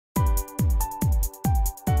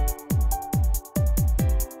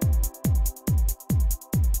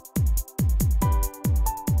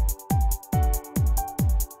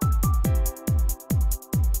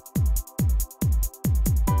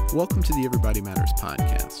Welcome to the Everybody Matters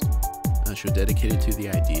podcast, a show dedicated to the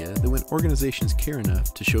idea that when organizations care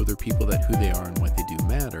enough to show their people that who they are and what they do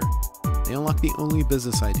matter, they unlock the only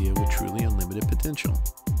business idea with truly unlimited potential.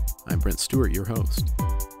 I'm Brent Stewart, your host.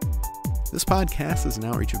 This podcast is an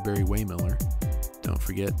outreach of Barry-Wehmiller. Don't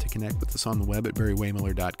forget to connect with us on the web at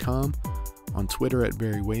Barry-Wehmiller.com, on Twitter at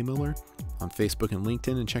Barry-Wehmiller, on Facebook and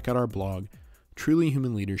LinkedIn, and check out our blog,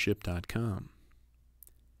 trulyhumanleadership.com.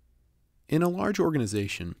 In a large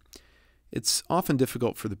organization, it's often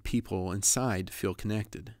difficult for the people inside to feel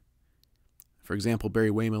connected. For example,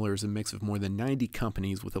 Barry-Wehmiller is a mix of more than 90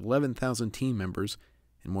 companies with 11,000 team members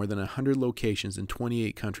in more than 100 locations in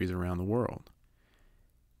 28 countries around the world.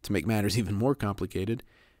 To make matters even more complicated,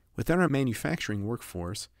 within our manufacturing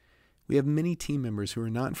workforce, we have many team members who are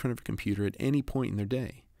not in front of a computer at any point in their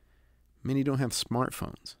day. Many don't have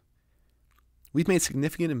smartphones. We've made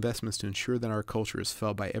significant investments to ensure that our culture is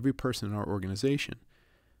felt by every person in our organization,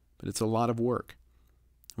 but it's a lot of work.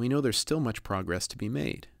 We know there's still much progress to be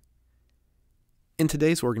made. In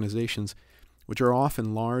today's organizations, which are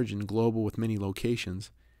often large and global with many locations,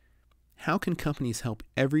 how can companies help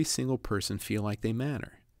every single person feel like they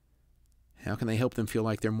matter? How can they help them feel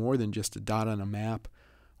like they're more than just a dot on a map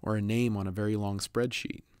or a name on a very long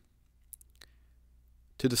spreadsheet?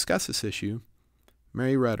 To discuss this issue,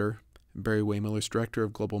 Mary Rudder, Barry-Wehmiller's Director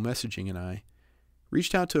of Global Messaging, and I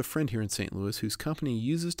reached out to a friend here in St. Louis whose company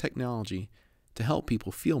uses technology to help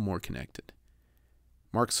people feel more connected.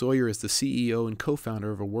 Mark Sawyier is the CEO and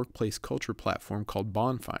co-founder of a workplace culture platform called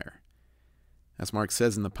Bonfyre. As Mark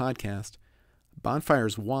says in the podcast,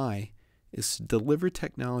 Bonfyre's why is to deliver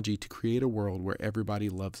technology to create a world where everybody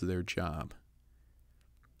loves their job.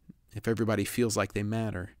 If everybody feels like they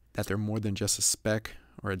matter, that they're more than just a speck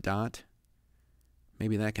or a dot,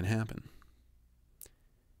 maybe that can happen.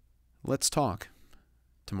 Let's talk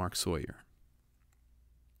to Mark Sawyier.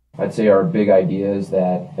 I'd say our big idea is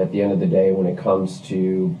that at the end of the day, when it comes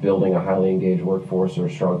to building a highly engaged workforce or a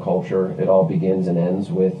strong culture, it all begins and ends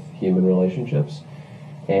with human relationships.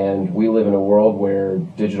 And we live in a world where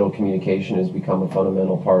digital communication has become a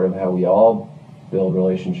fundamental part of how we all build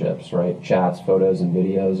relationships, right? Chats, photos, and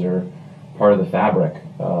videos are part of the fabric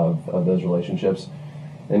of those relationships.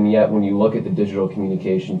 And yet, when you look at the digital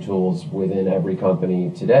communication tools within every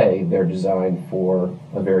company today, they're designed for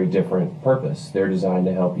a very different purpose. They're designed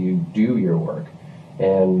to help you do your work.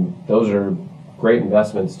 And those are great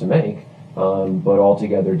investments to make, but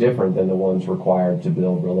altogether different than the ones required to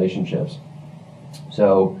build relationships.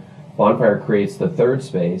 So Bonfyre creates the third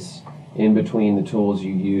space in between the tools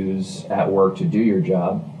you use at work to do your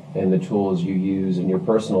job and the tools you use in your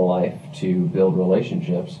personal life to build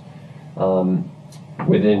relationships.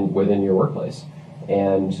 Within your workplace.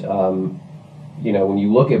 And when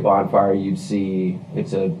you look at Bonfyre, you'd see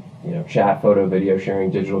it's a chat, photo, video sharing,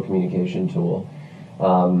 digital communication tool.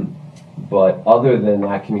 But other than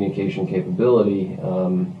that communication capability,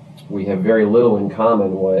 we have very little in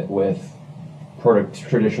common with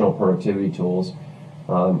traditional productivity tools.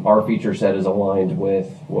 Our feature set is aligned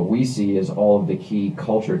with what we see as all of the key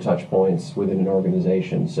culture touch points within an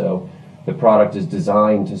organization. So the product is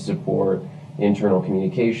designed to support internal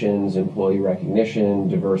communications, employee recognition,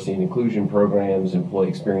 diversity and inclusion programs, employee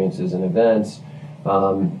experiences and events,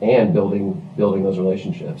 and building those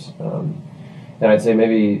relationships. And I'd say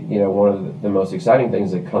maybe one of the most exciting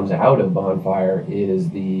things that comes out of Bonfyre is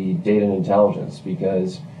the data and intelligence,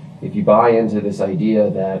 because if you buy into this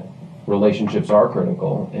idea that relationships are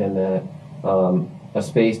critical and that a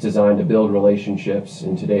space designed to build relationships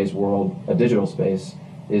in today's world, a digital space,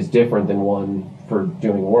 is different than one for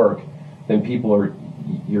doing work, then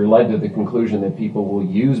you're led to the conclusion that people will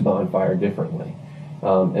use Bonfyre differently.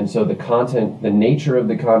 And so the content, the nature of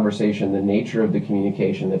the conversation, the nature of the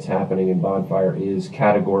communication that's happening in Bonfyre is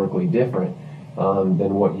categorically different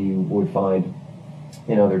than what you would find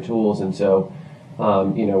in other tools. And so,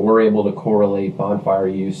 we're able to correlate Bonfyre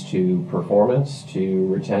use to performance, to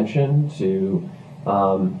retention, to,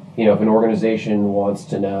 if an organization wants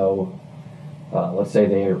to know, let's say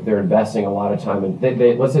they're investing a lot of time in,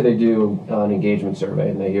 let's say they do an engagement survey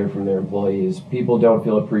and they hear from their employees, people don't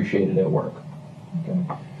feel appreciated at work. Okay.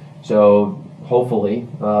 So hopefully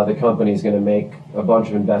the company's going to make a bunch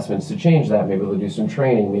of investments to change that. Maybe they'll do some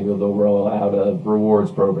training, maybe they'll roll out a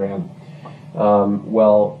rewards program.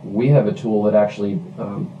 Well, we have a tool that actually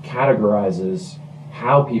categorizes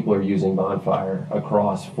how people are using Bonfyre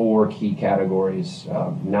across 4 key categories: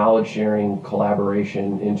 knowledge sharing,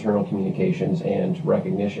 collaboration, internal communications, and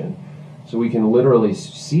recognition. So we can literally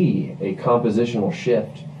see a compositional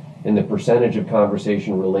shift in the percentage of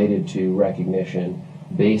conversation related to recognition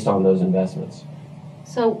based on those investments.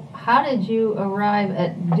 So how did you arrive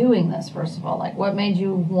at doing this, first of all? Like, what made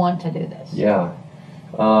you want to do this? Yeah.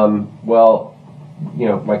 Well, you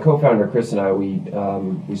know, my co-founder Chris and I, we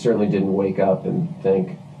certainly didn't wake up and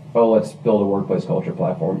think, oh, let's build a workplace culture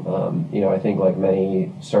platform. You know, I think like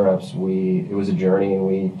many startups, it was a journey, and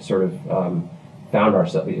we sort of found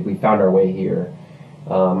our way here.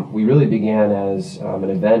 We really began as an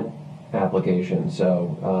event application.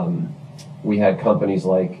 So we had companies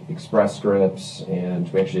like Express Scripts,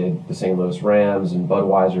 and we actually had the St. Louis Rams and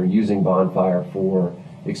Budweiser using Bonfyre for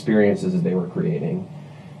experiences that they were creating.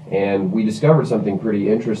 And we discovered something pretty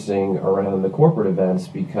interesting around the corporate events,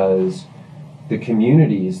 because the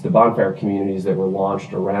communities, the Bonfyre communities that were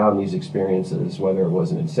launched around these experiences, whether it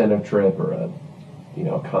was an incentive trip or a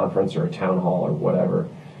conference or a town hall or whatever,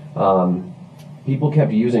 people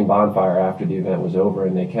kept using Bonfyre after the event was over,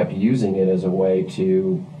 and they kept using it as a way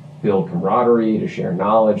to build camaraderie, to share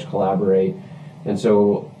knowledge, collaborate. And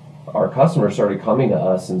so our customers started coming to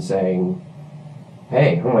us and saying,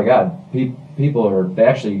 hey, oh my God, they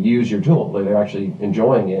actually use your tool. They're actually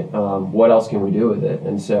enjoying it. What else can we do with it?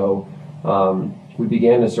 And so we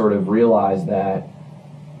began to sort of realize that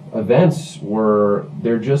events they're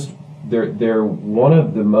one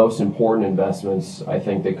of the most important investments, I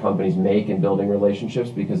think, that companies make in building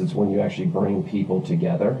relationships, because it's when you actually bring people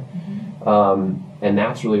together. Mm-hmm. And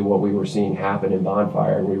that's really what we were seeing happen in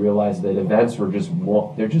Bonfyre. And we realized that events were just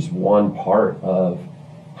one part of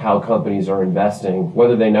how companies are investing,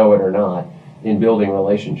 whether they know it or not, in building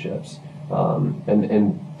relationships.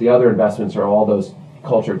 And the other investments are all those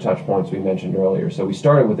culture touch points we mentioned earlier. So we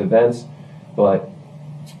started with events, but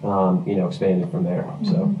expanded from there.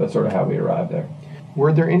 So that's sort of how we arrived there.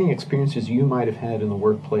 Were there any experiences you might have had in the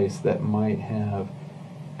workplace that might have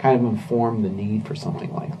kind of informed the need for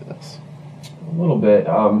something like this? A little bit.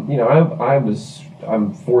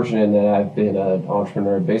 I'm fortunate in that I've been an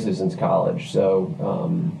entrepreneur basically since college. So,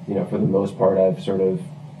 for the most part, I've sort of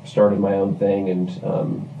started my own thing.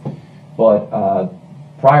 But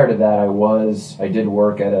prior to that, I did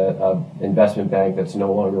work at a investment bank that's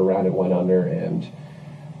no longer around. It went under, and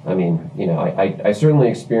I certainly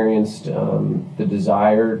experienced the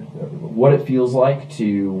desire, what it feels like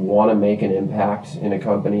to want to make an impact in a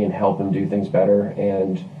company and help them do things better,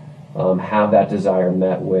 and have that desire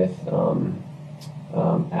met with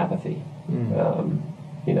apathy,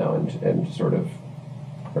 and sort of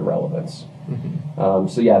irrelevance.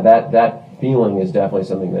 Mm-hmm. That feeling is definitely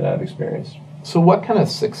something that I've experienced. So what kind of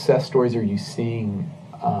success stories are you seeing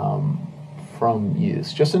from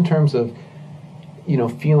use, just in terms of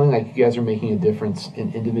feeling like you guys are making a difference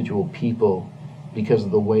in individual people because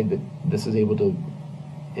of the way that this is able to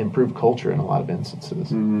improve culture in a lot of instances?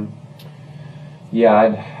 Mm-hmm.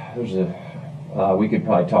 Yeah, we could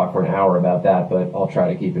probably talk for an hour about that, but I'll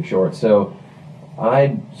try to keep it short. So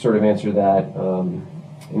I'd sort of answer that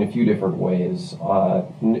in a few different ways,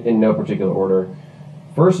 in no particular order.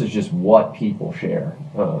 First is just what people share.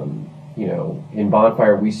 In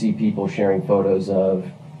Bonfyre, we see people sharing photos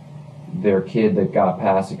of their kid that got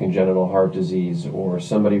past a congenital heart disease, or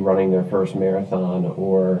somebody running their first marathon,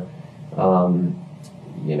 or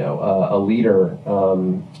a leader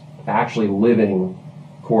actually living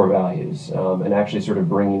core values, and actually sort of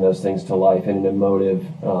bringing those things to life in an emotive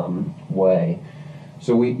way.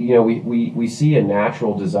 So we see a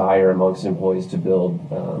natural desire amongst employees to build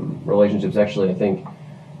relationships. Actually, I think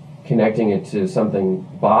connecting it to something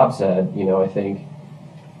Bob said, I think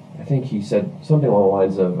he said something along the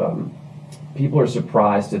lines of people are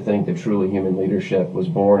surprised to think that truly human leadership was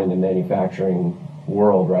born in the manufacturing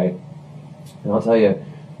world, right? And I'll tell you,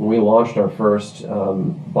 when we launched our first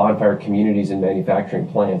Bonfyre communities in manufacturing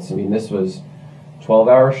plants, this was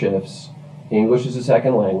 12-hour shifts, English as a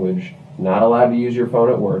second language, not allowed to use your phone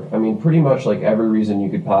at work. Pretty much like every reason you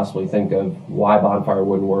could possibly think of why Bonfyre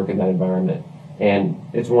wouldn't work in that environment. And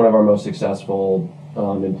it's one of our most successful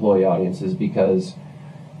employee audiences, because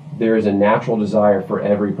there is a natural desire for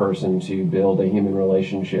every person to build a human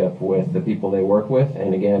relationship with the people they work with.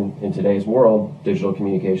 And again, in today's world, digital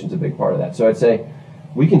communication is a big part of that. So I'd say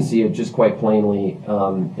we can see it just quite plainly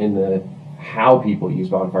in the how people use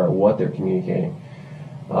Bonfyre, what they're communicating.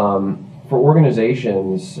 For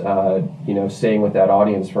organizations, staying with that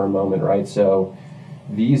audience for a moment, right? So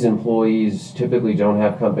these employees typically don't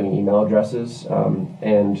have company email addresses,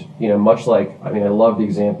 and much like I love the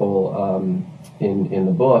example in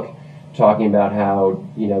the book, talking about how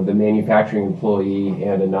the manufacturing employee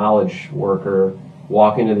and a knowledge worker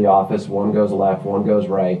walk into the office, one goes left, one goes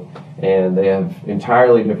right, and they have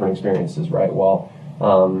entirely different experiences, right? Well,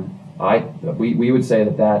 we would say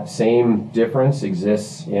that same difference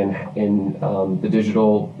exists in the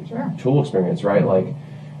digital Sure. tool experience, right? Like,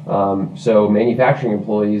 so manufacturing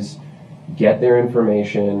employees get their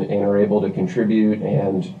information and are able to contribute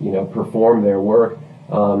and, you know, perform their work.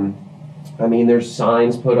 I mean, there's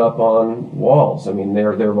signs put up on walls. I mean,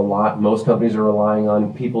 most companies are relying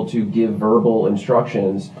on people to give verbal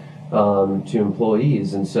instructions to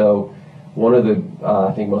employees, and so one of the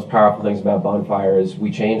I think most powerful things about Bonfyre is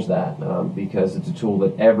we changed that because it's a tool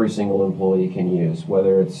that every single employee can use,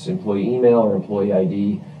 whether it's employee email or employee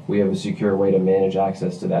ID. We have a secure way to manage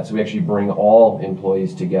access to that. So we actually bring all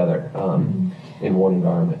employees together in one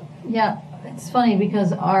environment. Yeah, it's funny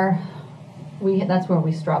because that's where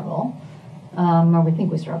we struggle, or we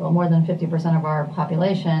think we struggle. More than 50% of our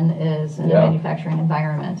population is in a manufacturing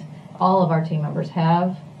environment. All of our team members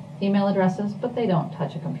have email addresses, but they don't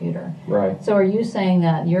touch a computer. Right. So are you saying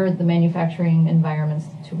that the manufacturing environments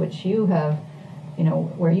to which you have, you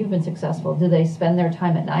know, where you've been successful, do they spend their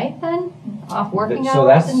time at night then, off working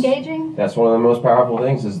hours, engaging? That's one of the most powerful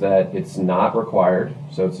things, is that it's not required,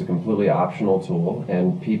 so it's a completely optional tool,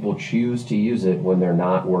 and people choose to use it when they're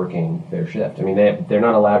not working their shift. I mean, they're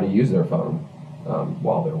not allowed to use their phone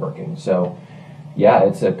while they're working. So, yeah,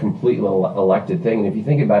 it's a completely elected thing. And if you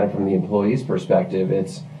think about it from the employee's perspective,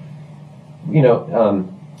 it's, you know,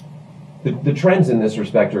 the trends in this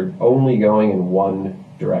respect are only going in one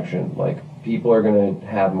direction. Like, people are going to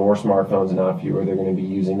have more smartphones and not fewer. They're going to be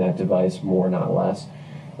using that device more, not less.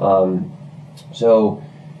 So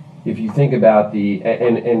if you think about the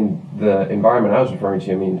environment I was referring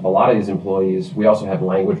to, I mean, a lot of these employees, we also have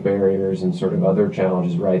language barriers and sort of other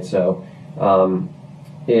challenges, right? So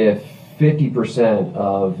if 50%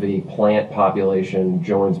 of the plant population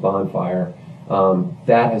joins Bonfyre,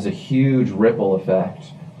 that has a huge ripple effect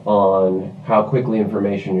on how quickly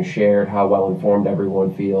information is shared, how well informed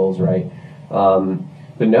everyone feels, right?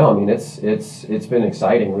 But no, I mean, it's been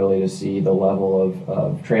exciting really to see the level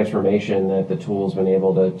of transformation that the tool's been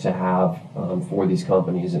able to have for these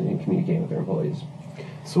companies and communicating with their employees.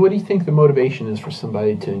 So what do you think the motivation is for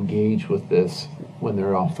somebody to engage with this when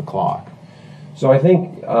they're off the clock? So I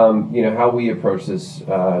think, you know, how we approach this,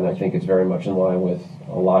 and I think it's very much in line with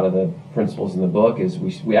a lot of the principles in the book, is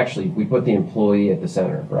we put the employee at the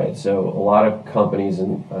center, right? So a lot of companies,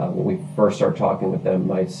 and when we first start talking with them,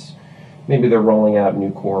 maybe they're rolling out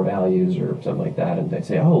new core values or something like that, and they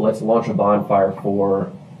say, oh, let's launch a Bonfyre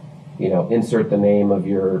for, you know, insert the name of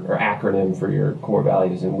or acronym for your core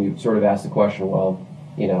values. And we sort of asked the question, well,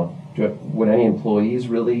 you know, would any employees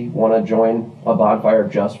really want to join a Bonfyre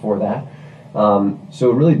just for that?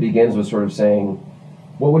 So it really begins with sort of saying,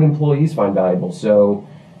 what would employees find valuable? So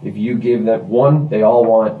if you give them one, they all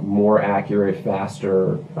want more accurate,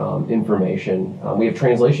 faster information. We have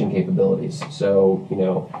translation capabilities. So, you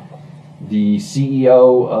know, the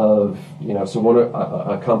CEO of, you know, so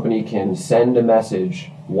a company can send a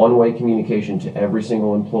message, one-way communication to every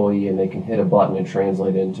single employee, and they can hit a button and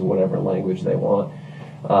translate it into whatever language they want.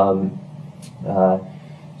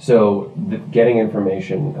 So getting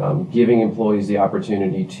information, giving employees the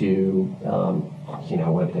opportunity to, you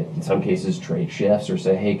know, in some cases trade shifts or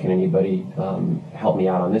say, hey, can anybody help me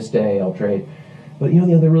out on this day? I'll trade. But, you know,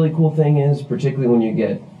 the other really cool thing is, particularly when you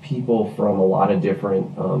get people from a lot of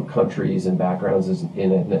different countries and backgrounds and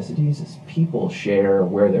ethnicities, is people share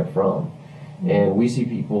where they're from. And we see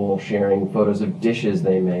people sharing photos of dishes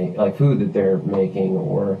they make, like food that they're making,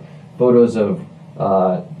 or photos of,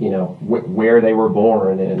 you know, where they were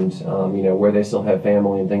born and, you know, where they still have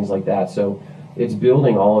family and things like that. So it's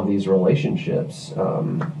building all of these relationships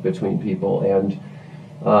between people. And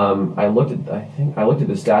I looked at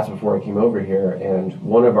the stats before I came over here, and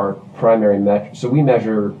one of our primary metrics, so we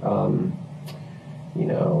measure, you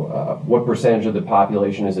know, what percentage of the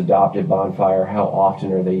population has adopted Bonfyre, how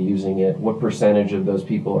often are they using it, what percentage of those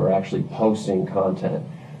people are actually posting content.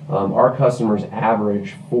 Our customers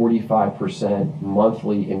average 45%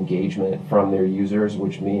 monthly engagement from their users,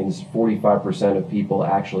 which means 45% of people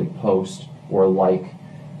actually post or like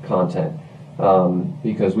content.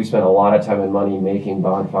 Because we spend a lot of time and money making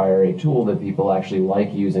Bonfyre a tool that people actually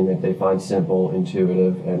like using, that they find simple,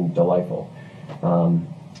 intuitive, and delightful. So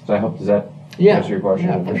I hope, does that answer your question?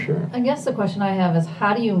 Yeah, for sure. I guess the question I have is,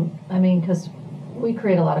 how do you, I mean, because we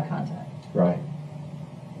create a lot of content. Right.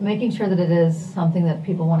 Making sure that it is something that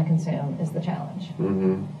people want to consume is the challenge.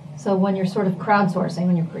 Mm-hmm. So when you're sort of crowdsourcing,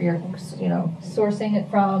 when you're you know, sourcing it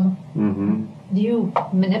from, do you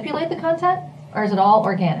manipulate the content, or is it all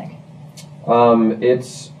organic?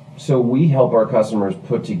 So we help our customers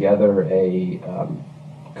put together a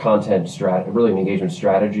content really an engagement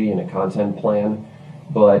strategy and a content plan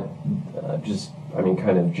but just, I mean,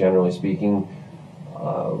 kind of generally speaking,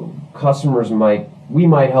 we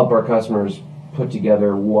might help our customers put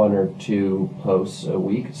together 1 or 2 posts a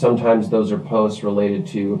week. Sometimes those are posts related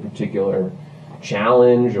to a particular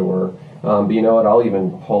challenge, or but you know what, I'll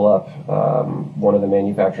even pull up one of the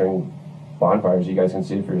manufacturing bonfires. You guys can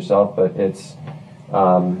see it for yourself, but it's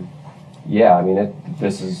yeah, I mean,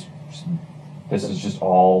 this is just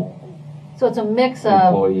all. So it's a mix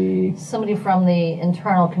employee. Of somebody from the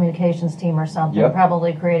internal communications team or something, Yep.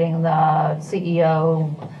 Probably creating the CEO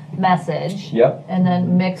message. Yep. And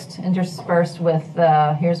then interspersed with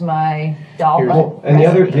here's my dolphin. And the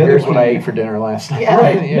other Here's what I key- ate for dinner last night. Yeah.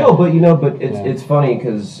 Right. Yeah. No, but it's funny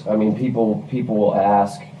because I mean people will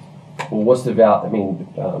ask, well, what's the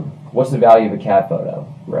value of a cat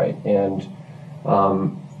photo, right? And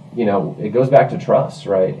you know, it goes back to trust,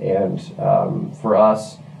 right? And for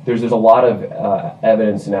us, there's a lot of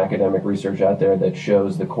evidence and academic research out there that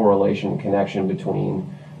shows the correlation connection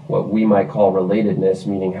between what we might call relatedness,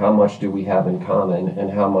 meaning how much do we have in common,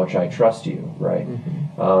 and how much I trust you, right?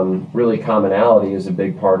 Mm-hmm. Really, commonality is a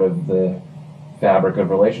big part of the fabric of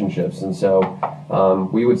relationships, and so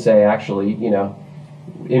we would say, actually, you know,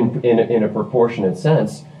 in a proportionate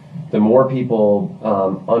sense, the more people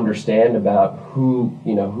understand about who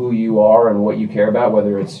you are and what you care about,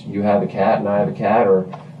 whether it's you have a cat and I have a cat, or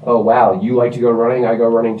oh wow, you like to go running, I go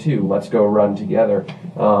running too, let's go run together.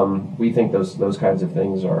 We think those kinds of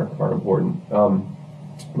things are important.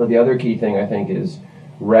 But the other key thing, I think, is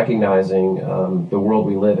recognizing the world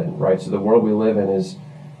we live in, right? So the world we live in is,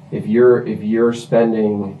 if you're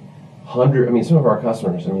spending some of our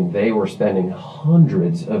customers, I mean, they were spending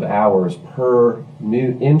hundreds of hours per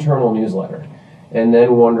new internal newsletter, and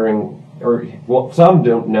then wondering, well, some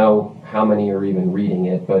don't know how many are even reading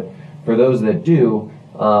it, but for those that do,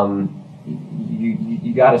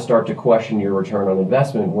 you got to start to question your return on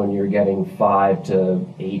investment when you're getting 5 to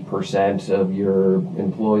 8% of your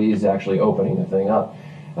employees actually opening the thing up,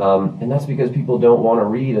 and that's because people don't want to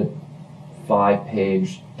read a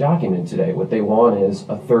 5-page document today. What they want is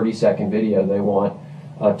a 30-second video. They want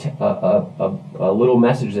a little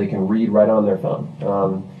message they can read right on their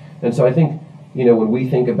phone. And so I think, you know, when we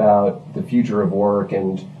think about the future of work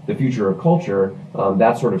and the future of culture,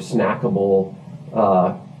 that sort of snackable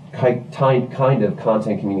kind of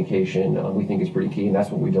content communication we think is pretty key, and that's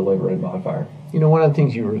what we deliver in Bonfyre. You know, one of the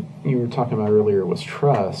things you were talking about earlier was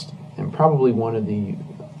trust, and probably one of the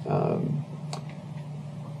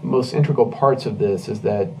most integral parts of this is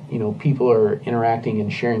that, you know, people are interacting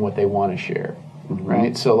and sharing what they want to share, mm-hmm.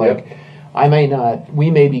 right? So, like, yep. We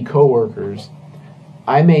may be coworkers,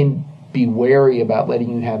 I may be wary about letting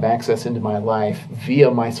you have access into my life via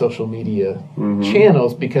my social media mm-hmm.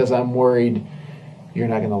 channels, because I'm worried you're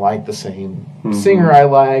not going to like the same mm-hmm. singer I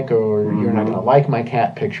like, or mm-hmm. you're not going to like my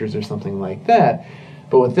cat pictures or something like that.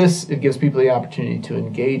 But with this, it gives people the opportunity to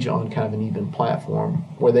engage on kind of an even platform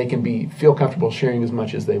where they can feel comfortable sharing as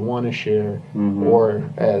much as they want to share, mm-hmm. or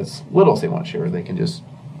as little as they want to share, or they can just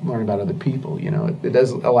learn about other people. You know, it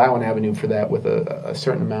does allow an avenue for that with a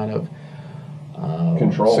certain amount of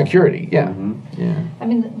control, security. Yeah, mm-hmm. yeah. I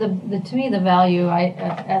mean, to me, the value,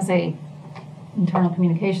 as a internal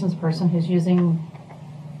communications person who's using,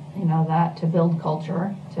 you know, that to build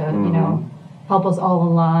culture, to mm-hmm. you know, help us all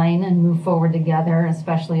align and move forward together,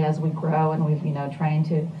 especially as we grow and we've, you know, trying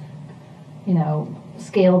to, you know,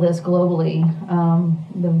 scale this globally.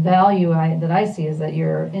 The value that I see is that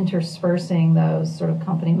you're interspersing those sort of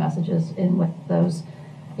company messages in with those,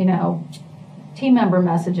 you know, team member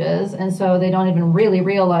messages, and so they don't even really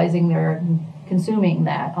realizing they're consuming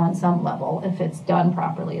that on some level. If it's done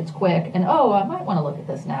properly, it's quick, and I might want to look at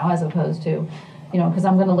this now, as opposed to, you know, because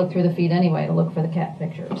I'm going to look through the feed anyway to look for the cat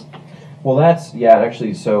pictures. Well,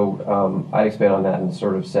 actually, so I'd expand on that and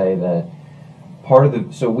sort of say that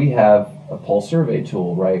so we have a pulse survey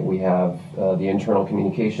tool, right? We have the internal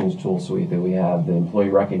communications tool suite, that we have the employee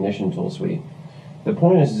recognition tool suite. The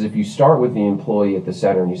point is if you start with the employee at the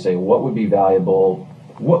center and you say, what would be valuable,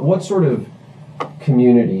 what sort of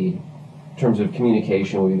community, in terms of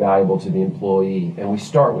communication, would be valuable to the employee, and we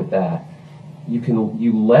start with that,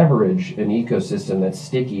 you leverage an ecosystem that's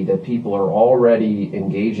sticky, that people are already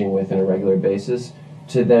engaging with on a regular basis,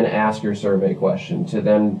 to then ask your survey question, to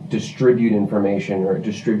then distribute information or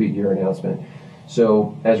distribute your announcement.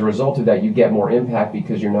 So as a result of that, you get more impact,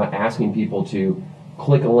 because you're not asking people to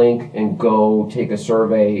click a link and go take a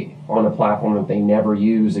survey on a platform that they never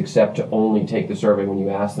use, except to only take the survey when you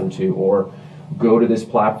ask them to, or go to this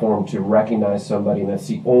platform to recognize somebody and that's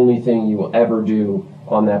the only thing you will ever do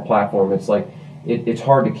on that platform. It's like, it's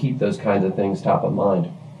hard to keep those kinds of things top of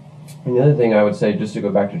mind. And the other thing I would say, just to go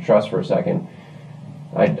back to trust for a second,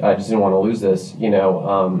 I just didn't want to lose this.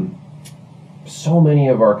 So many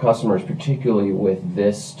of our customers, particularly with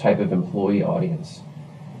this type of employee audience,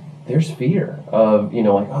 there's fear of,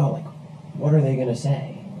 what are they going to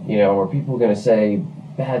say? Are people going to say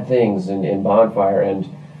bad things in Bonfire? And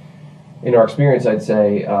in our experience, I'd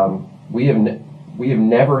say we have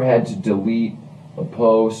never had to delete a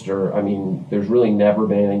post, or there's really never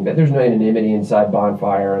been anything. But there's no anonymity inside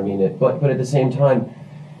Bonfire. But at the same time,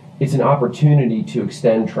 it's an opportunity to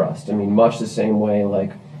extend trust. Much the same way,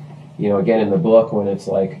 again in the book when it's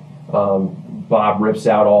Bob rips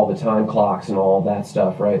out all the time clocks and all of that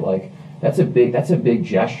stuff, right? That's a big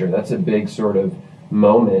gesture. That's a big sort of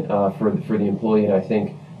moment for the employee. And I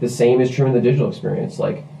think the same is true in the digital experience.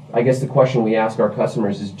 I guess the question we ask our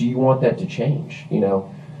customers is, do you want that to change?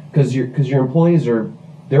 Because your employees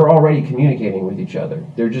they're already communicating with each other.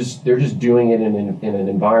 They're just doing it in an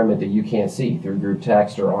environment that you can't see through group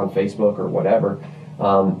text or on Facebook or whatever.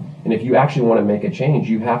 And if you actually want to make a change,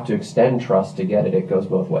 you have to extend trust to get it. It goes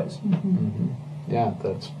both ways. Mm-hmm. Yeah,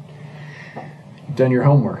 that's done your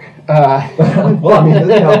homework. Well,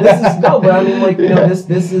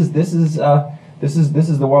 this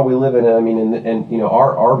is the world we live in.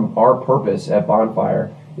 Our purpose at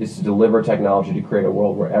Bonfire is to deliver technology to create a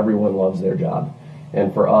world where everyone loves their job.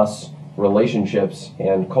 And for us, relationships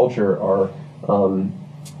and culture are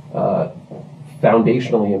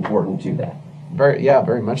foundationally important to that.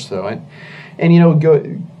 Very much so. And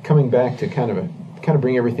coming back to kind of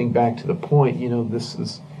bring everything back to the point. This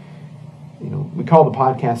is, we call the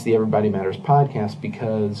podcast the Everybody Matters podcast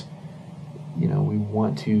because we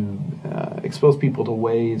want to expose people to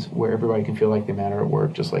ways where everybody can feel like they matter at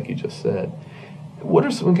work, just like you just said. What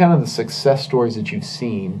are some kind of the success stories that you've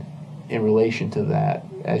seen in relation to that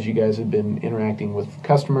as you guys have been interacting with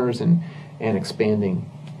customers and expanding?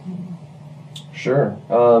 Sure.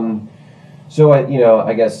 So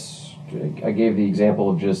I guess I gave the example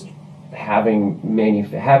of just having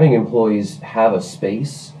employees have a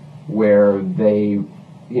space where they,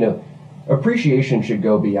 appreciation should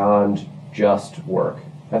go beyond just work.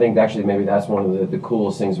 I think actually maybe that's one of the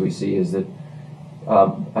coolest things we see is that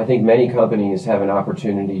I think many companies have an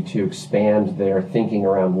opportunity to expand their thinking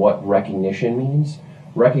around what recognition means.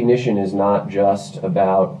 Recognition is not just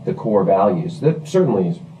about the core values. That certainly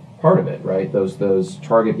is part of it, right? Those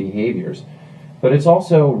target behaviors. But it's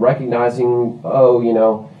also recognizing,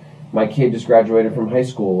 my kid just graduated from high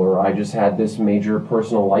school, or I just had this major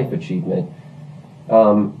personal life achievement.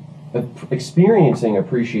 Experiencing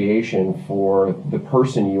appreciation for the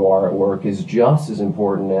person you are at work is just as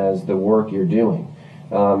important as the work you're doing,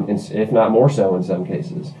 if not more so in some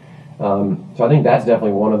cases. So I think that's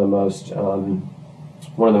definitely one of the most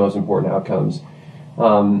important outcomes.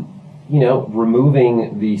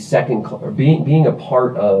 Removing the second, being a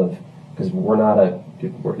part of, because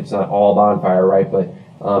it's not all Bonfire, right? But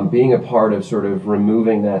being a part of sort of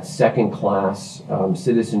removing that second class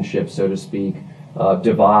citizenship, so to speak,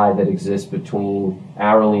 divide that exists between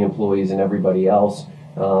hourly employees and everybody else,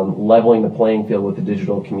 leveling the playing field with the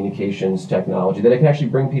digital communications technology, that it can actually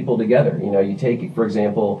bring people together. You take, for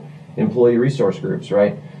example, employee resource groups,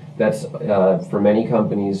 right? That's, for many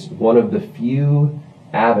companies, one of the few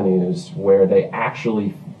avenues where they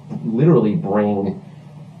actually literally bring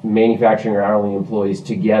manufacturing or hourly employees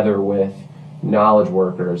together with knowledge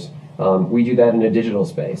workers. We do that in a digital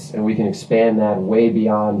space, and we can expand that way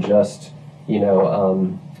beyond just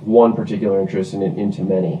one particular interest into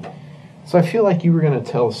many. So I feel like you were going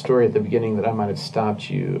to tell a story at the beginning that I might have stopped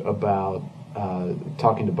you about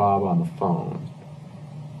talking to Bob on the phone.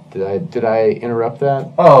 Did I interrupt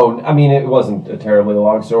that? Oh, it wasn't a terribly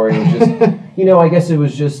long story. It was just, I guess it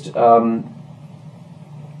was just,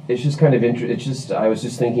 it's just kind of interesting. I was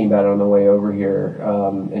just thinking about it on the way over here,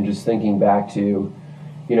 and just thinking back to,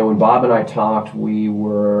 when Bob and I talked,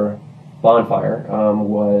 Bonfire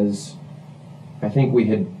was, I think we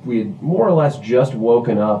had more or less just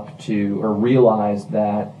woken up to, or realized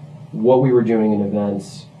that what we were doing in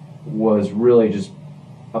events was really just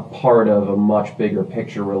a part of a much bigger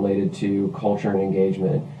picture related to culture and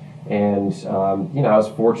engagement. And, I was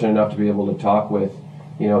fortunate enough to be able to talk with,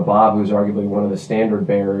 Bob, who's arguably one of the standard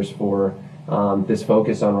bearers for this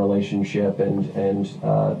focus on relationship and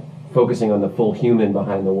focusing on the full human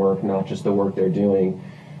behind the work, not just the work they're doing.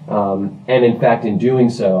 And in fact, in doing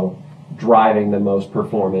so, driving the most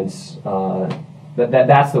performance.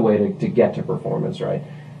 That's the way to get to performance, right?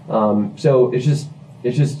 So it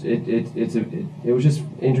was just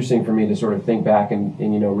interesting for me to sort of think back and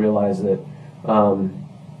realize that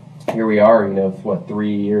here we are,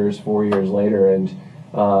 4 years later, and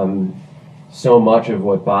so much of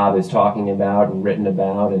what Bob is talking about and written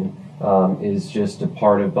about and is just a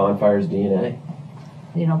part of Bonfyre's DNA.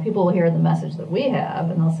 You know, people will hear the message that we have,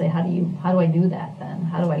 and they'll say, how do I do that then?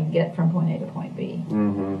 How do I get from point A to point B?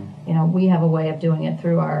 Mm-hmm. You know, we have a way of doing it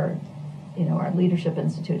through our Leadership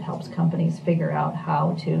Institute helps companies figure out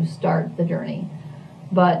how to start the journey.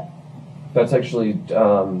 But that's actually,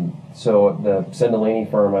 so the Sendelaney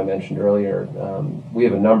firm I mentioned earlier, we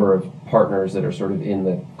have a number of partners that are sort of in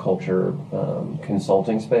the culture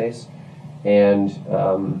consulting space. And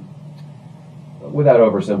without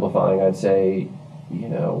oversimplifying, I'd say, you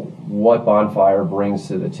know, what Bonfyre brings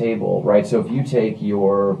to the table, right? So if you take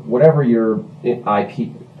whatever your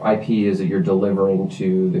IP is that you're delivering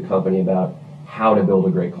to the company about how to build a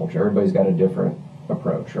great culture, everybody's got a different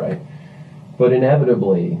approach, right? But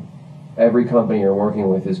inevitably, every company you're working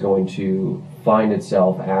with is going to find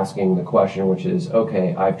itself asking the question, which is,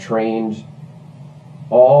 okay, I've trained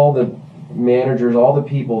all the managers, all the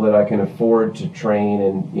people that I can afford to train,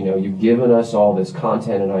 and you know, you've given us all this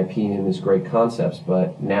content and IP and these great concepts,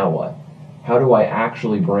 but now what? How do I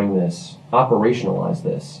actually bring this, operationalize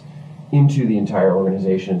this into the entire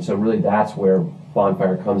organization? So really that's where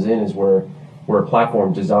Bonfyre comes in, is we're a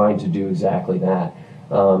platform designed to do exactly that.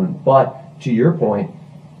 But to your point,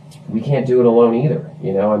 we can't do it alone either.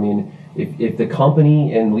 You know, I mean, if the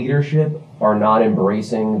company and leadership are not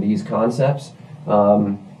embracing these concepts,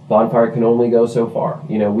 Bonfyre can only go so far.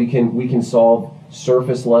 You know, we can solve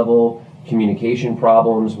surface level communication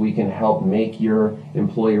problems. We can help make your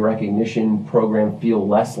employee recognition program feel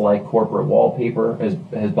less like corporate wallpaper, as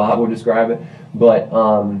Bob would describe it. But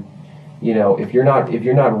you know, if you're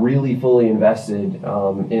not really fully invested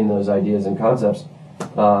in those ideas and concepts,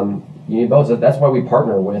 you need both. That's why we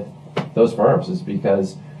partner with those firms, is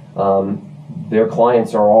because their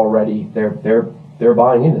clients are already they're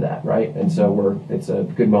buying into that, right? And so it's a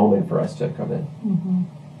good moment for us to come in. Mm-hmm.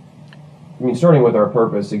 I mean, starting with our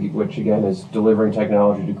purpose, which again is delivering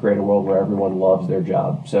technology to create a world where everyone loves their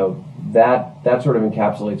job. So that sort of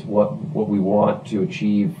encapsulates what we want to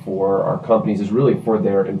achieve for our companies, is really for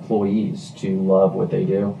their employees to love what they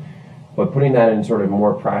do. But putting that in sort of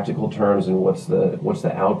more practical terms and what's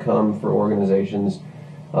the outcome for organizations,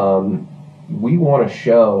 we want to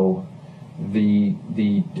show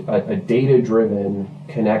a data-driven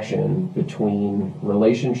connection between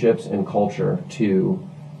relationships and culture to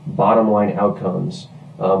bottom line outcomes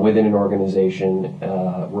within an organization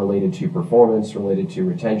related to performance, related to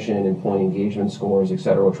retention, employee engagement scores, et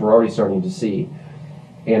cetera, which we're already starting to see.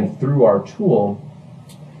 And through our tool,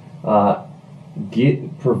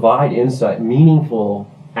 provide insight, meaningful,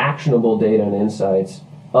 actionable data and insights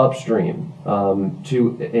upstream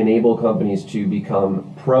to enable companies to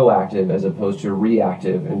become proactive as opposed to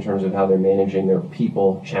reactive in terms of how they're managing their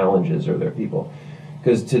people challenges or their people.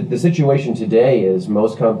 Because the situation today is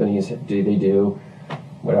most companies do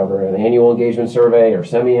whatever, an annual engagement survey or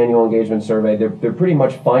semi-annual engagement survey. They're pretty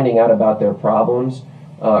much finding out about their problems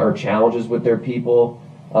or challenges with their people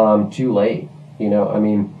too late. You know, I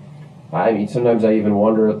mean, sometimes I even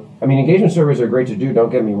wonder. I mean, engagement surveys are great to do. Don't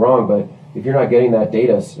get me wrong, but if you're not getting that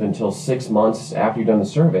data until 6 months after you've done the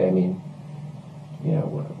survey, I mean, you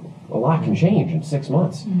know, a lot can change in 6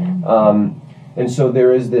 months. Mm-hmm. And so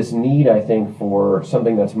there is this need, I think, for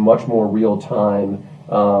something that's much more real time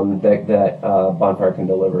that Bonfyre can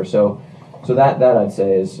deliver. So that I'd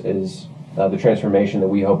say is the transformation that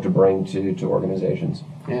we hope to bring to organizations.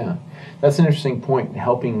 Yeah, that's an interesting point.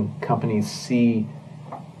 Helping companies see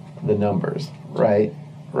the numbers, right,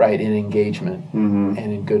 in engagement mm-hmm.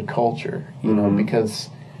 and in good culture. You mm-hmm. know, because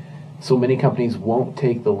so many companies won't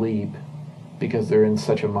take the leap because they're in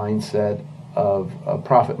such a mindset of a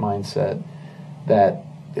profit mindset, that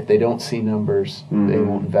if they don't see numbers, mm-hmm. they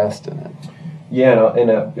won't invest in it. Yeah,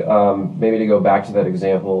 and maybe to go back to that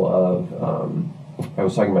example of, I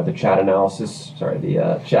was talking about the chat analysis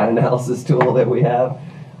tool that we have.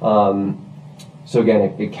 So again,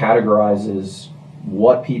 it categorizes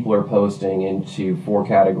what people are posting into 4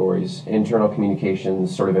 categories: internal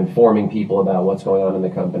communications, sort of informing people about what's going on in the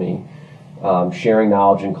company, sharing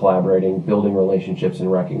knowledge and collaborating, building relationships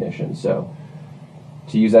and recognition. So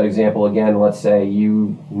to use that example again, let's say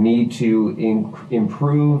you need to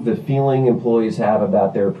improve the feeling employees have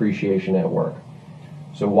about their appreciation at work.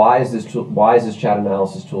 So why is this chat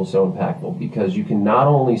analysis tool so impactful? Because you can not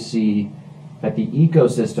only see at the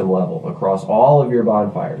ecosystem level across all of your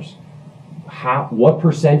bonfires what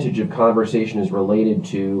percentage of conversation is related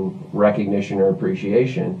to recognition or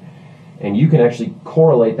appreciation, and you can actually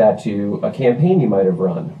correlate that to a campaign you might have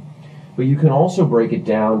run. But you can also break it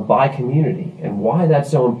down by community. And why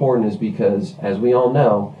that's so important is because, as we all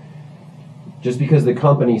know, Just because the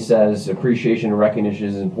company says appreciation and recognition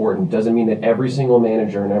is important doesn't mean that every single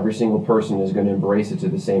manager and every single person is going to embrace it to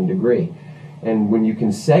the same degree. And when you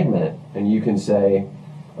can segment and you can say,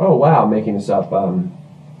 oh wow, making this up, Bob,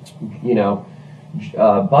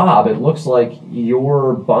 it looks like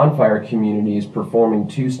your Bonfyre community is performing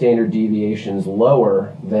 2 standard deviations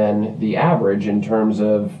lower than the average in terms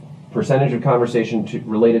of percentage of conversation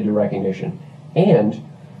related to recognition. And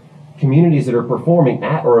communities that are performing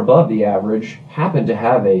at or above the average happen to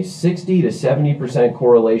have a 60 to 70%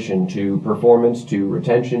 correlation to performance, to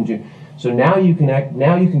retention, so now you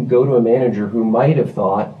can go to a manager who might have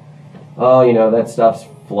thought, oh, that stuff's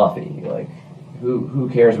fluffy, like who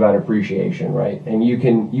cares about appreciation, right? And you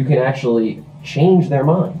can actually change their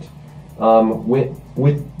mind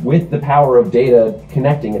with the power of data,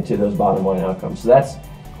 connecting it to those bottom line outcomes. So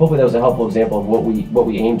hopefully that was a helpful example of what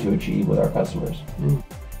we aim to achieve with our customers.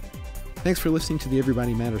 Thanks for listening to the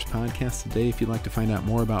Everybody Matters podcast today. If you'd like to find out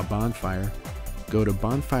more about Bonfyre, go to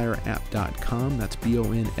bonfyreapp.com. That's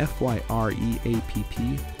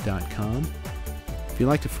bonfyreapp.com. If you'd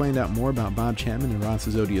like to find out more about Bob Chapman and Ron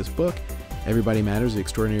Sizodia's book, Everybody Matters, The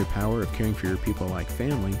Extraordinary Power of Caring for Your People Like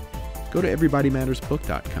Family, go to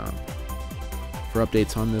everybodymattersbook.com. For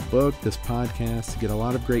updates on the book, this podcast, to get a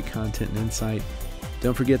lot of great content and insight,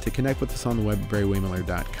 don't forget to connect with us on the web at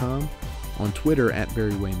Barry-Wehmiller.com, on Twitter at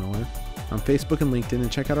Barry-Wehmiller, on Facebook and LinkedIn, and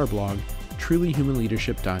check out our blog,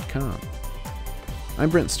 trulyhumanleadership.com. I'm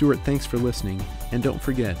Brent Stewart, thanks for listening, and don't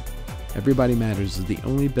forget, Everybody Matters is the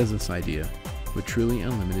only business idea with truly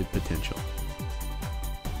unlimited potential.